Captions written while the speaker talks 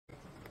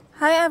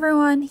Hi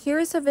everyone, here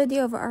is a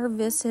video of our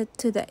visit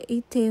to the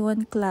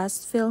Itaewon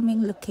Class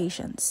Filming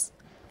Locations.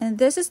 And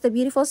this is the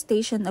beautiful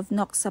station of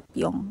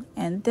Noksapyong,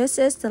 and this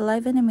is the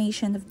live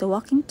animation of the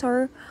walking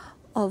tour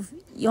of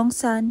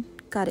Yongsan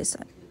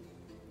Garrison.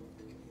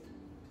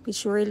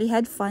 Which we really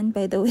had fun,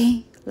 by the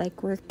way,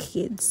 like we're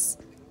kids.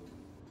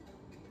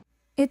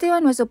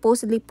 Itaewon was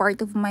supposedly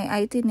part of my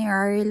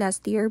itinerary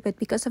last year, but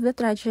because of the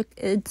tragic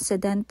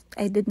incident,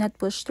 I did not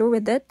push through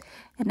with it,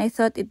 and I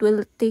thought it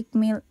will take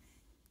me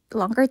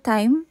longer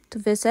time to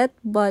visit,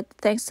 but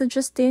thanks to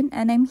Justin,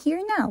 and I'm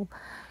here now.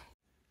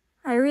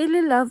 I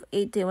really love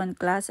Itaewon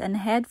Class and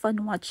had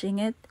fun watching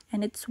it,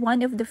 and it's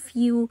one of the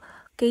few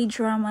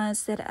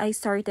K-dramas that I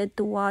started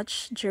to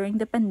watch during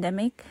the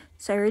pandemic,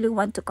 so I really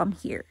want to come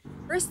here.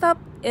 First up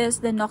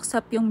is the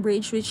Noksapyong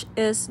Bridge, which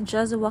is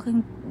just a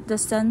walking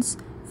distance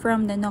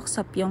from the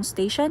Noksapyong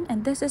station,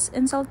 and this is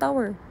Seoul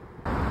Tower.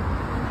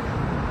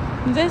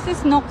 This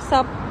is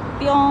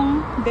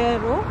Noksapyong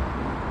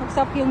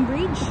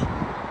Bridge,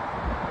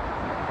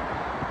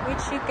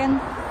 which you can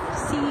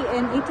see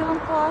in Itaewon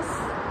Class.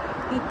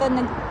 Dito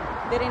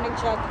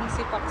nag-jogging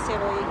si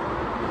Paksiroy.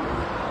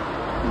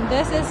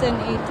 This is an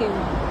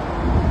Itaewon.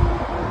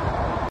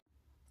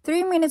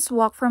 3 minutes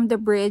walk from the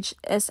bridge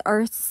is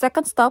our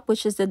second stop,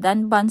 which is the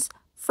Danban's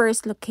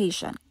first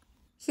location.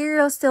 Here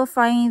you'll still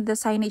find the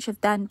signage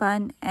of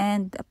Danban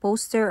and a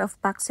poster of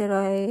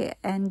Paksiroy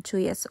and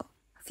Juyeso.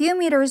 A few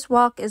meters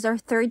walk is our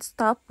third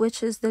stop,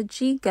 which is the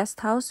G Guest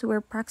House,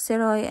 where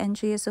Paksiroy and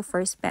Juyeso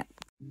first met.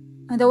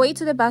 On the way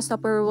to the bus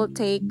stop where we will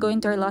take,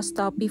 going to our last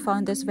stop, we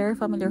found this very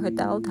familiar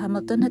hotel, the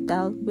Hamilton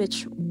Hotel,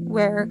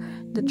 where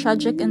the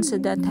tragic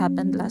incident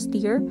happened last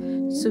year.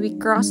 So we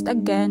crossed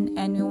again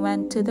and we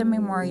went to the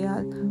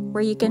memorial,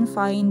 where you can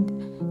find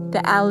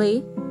the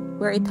alley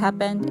where it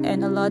happened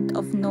and a lot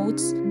of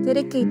notes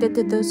dedicated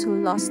to those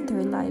who lost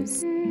their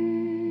lives.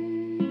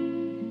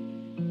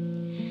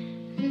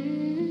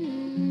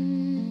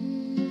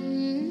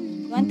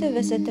 We went to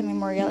visit the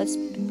memorial. It's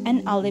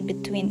an alley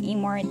between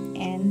Emart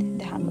and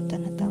the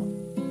Hamilton Hotel.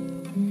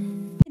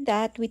 After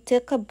that, we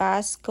took a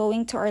bus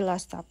going to our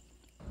last stop.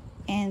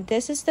 And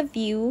this is the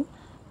view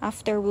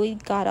after we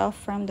got off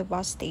from the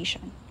bus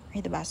station,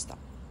 or the bus stop.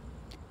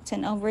 It's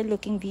an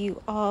overlooking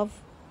view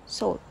of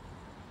Seoul.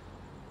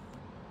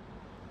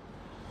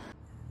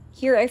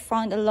 Here I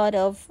found a lot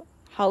of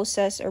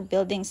houses or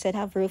buildings that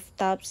have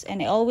rooftops,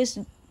 and I always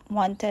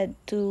wanted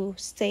to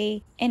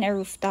stay in a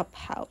rooftop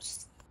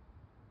house.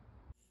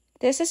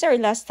 This is our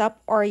last stop,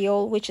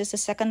 Oreo, which is the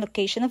second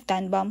location of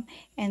Danbam,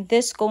 and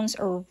these scones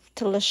are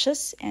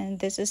delicious, and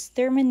this is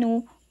their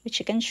menu, which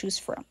you can choose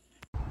from.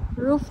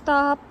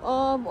 Rooftop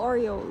of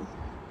Oreo.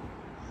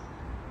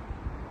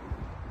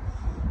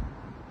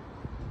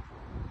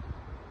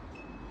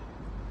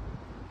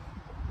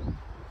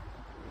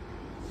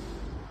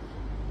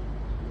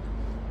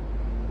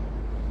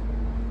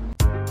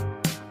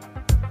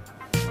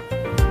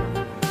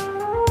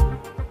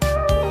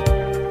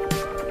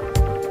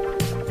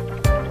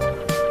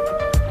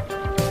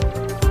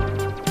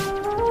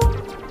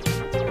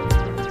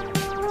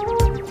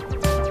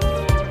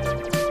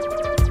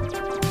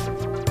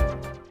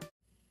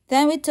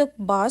 Then we took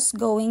bus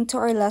going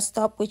to our last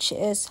stop, which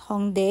is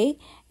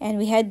Hongdae, and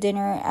we had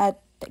dinner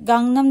at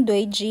Gangnam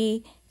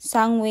Doeji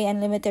Sangway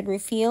Unlimited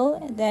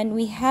Refill. Then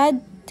we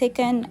had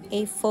taken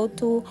a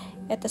photo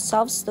at the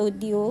Self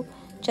Studio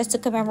just to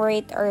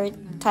commemorate our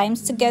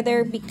times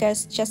together,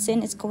 because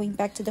Justin is going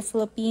back to the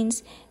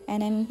Philippines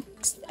and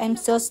I'm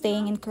still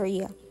staying in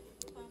Korea.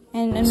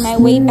 And on my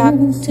way back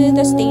to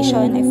the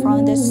station, I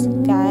found this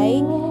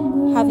guy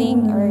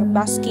having or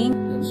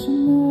basking.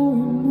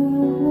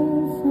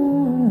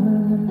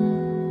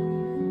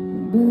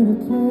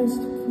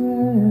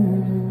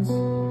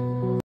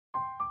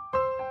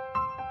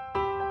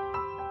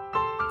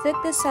 Took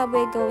the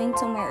subway going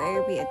to my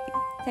Airbnb.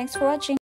 Thanks for watching.